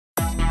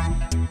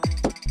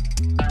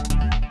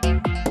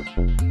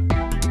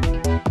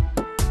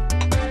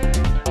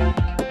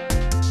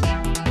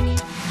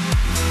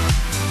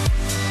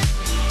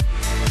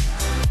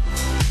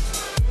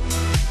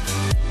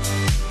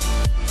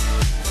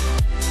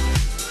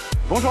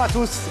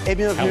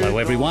Hello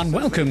everyone,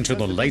 welcome to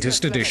the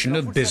latest edition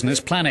of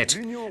Business Planet.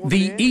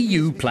 The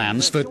EU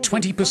plans for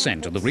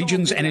 20% of the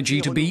region's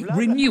energy to be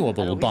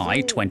renewable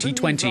by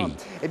 2020.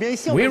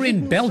 We're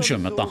in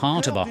Belgium at the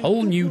heart of a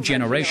whole new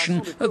generation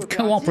of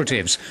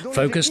cooperatives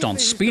focused on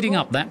speeding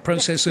up that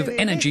process of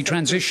energy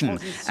transition,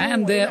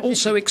 and they're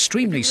also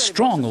extremely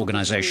strong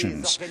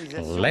organisations.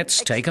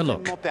 Let's take a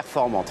look.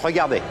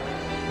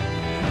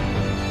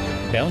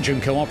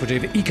 Belgian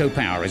cooperative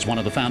EcoPower is one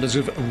of the founders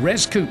of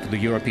REScoop, the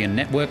European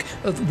network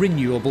of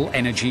renewable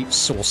energy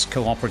source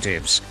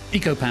cooperatives.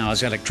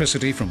 EcoPower's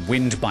electricity from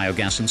wind,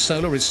 biogas and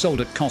solar is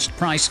sold at cost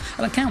price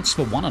and accounts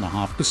for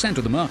 1.5%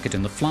 of the market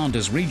in the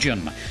Flanders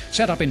region.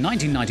 Set up in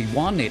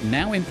 1991, it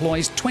now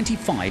employs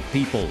 25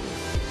 people.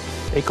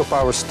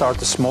 EcoPower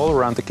started small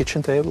around the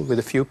kitchen table with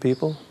a few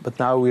people, but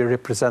now we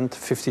represent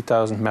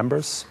 50,000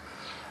 members.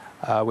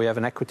 We have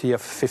an equity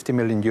of 50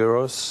 million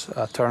euros,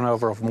 a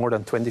turnover of more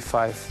than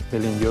 25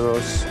 million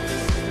euros.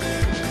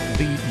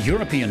 The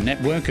European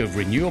network of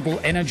renewable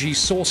energy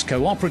source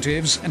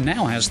cooperatives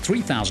now has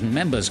 3,000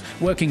 members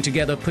working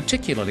together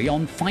particularly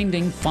on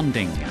finding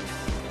funding.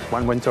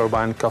 One wind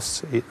turbine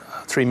costs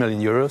 3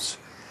 million euros.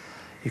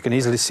 You can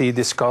easily see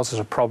this causes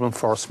a problem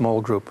for a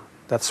small group.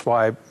 That's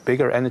why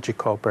bigger energy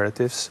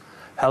cooperatives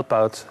help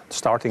out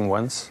starting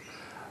ones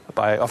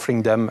by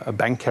offering them a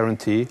bank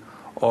guarantee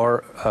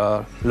or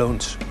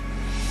loans.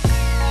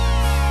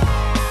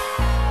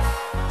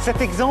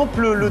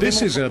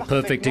 This is a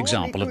perfect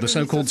example of the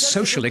so-called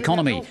social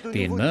economy,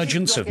 the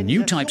emergence of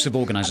new types of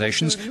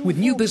organisations with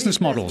new business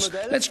models.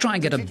 Let's try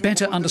and get a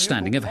better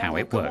understanding of how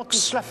it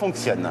works.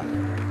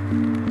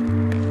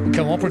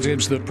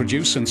 Cooperatives that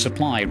produce and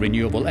supply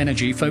renewable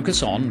energy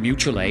focus on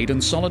mutual aid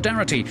and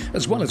solidarity,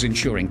 as well as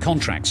ensuring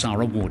contracts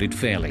are awarded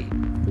fairly.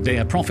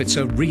 Their profits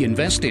are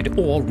reinvested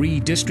or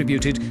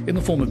redistributed in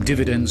the form of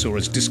dividends or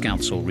as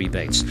discounts or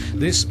rebates.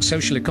 This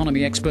social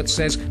economy expert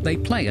says they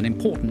play an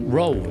important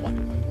role.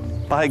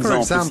 For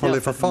example,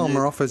 if a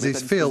farmer offers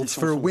his fields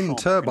for a wind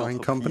turbine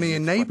company, a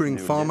neighbouring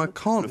farmer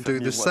can't do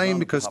the same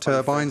because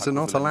turbines are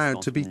not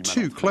allowed to be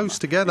too close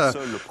together,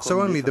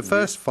 so only the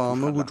first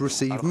farmer would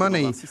receive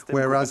money,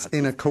 whereas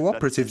in a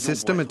cooperative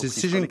system a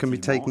decision can be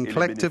taken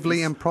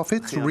collectively and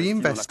profits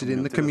reinvested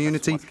in the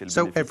community,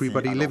 so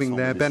everybody living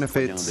there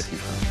benefits.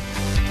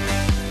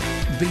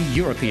 The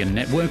European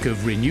network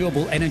of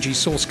renewable energy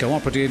source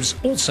cooperatives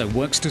also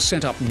works to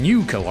set up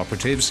new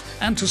cooperatives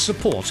and to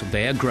support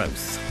their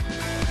growth.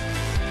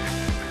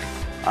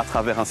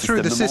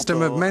 Through the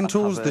system of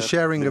mentors, the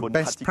sharing of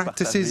best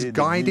practices,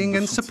 guiding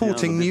and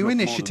supporting new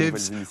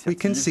initiatives, we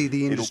can see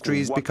the industry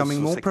is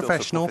becoming more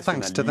professional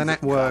thanks to the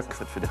network.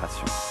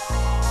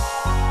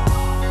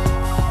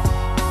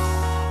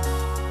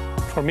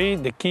 For me,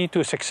 the key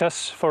to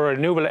success for a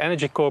renewable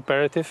energy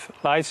cooperative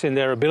lies in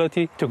their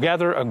ability to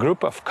gather a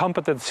group of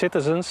competent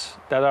citizens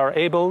that are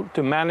able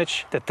to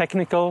manage the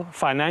technical,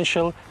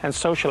 financial and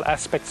social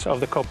aspects of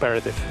the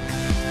cooperative.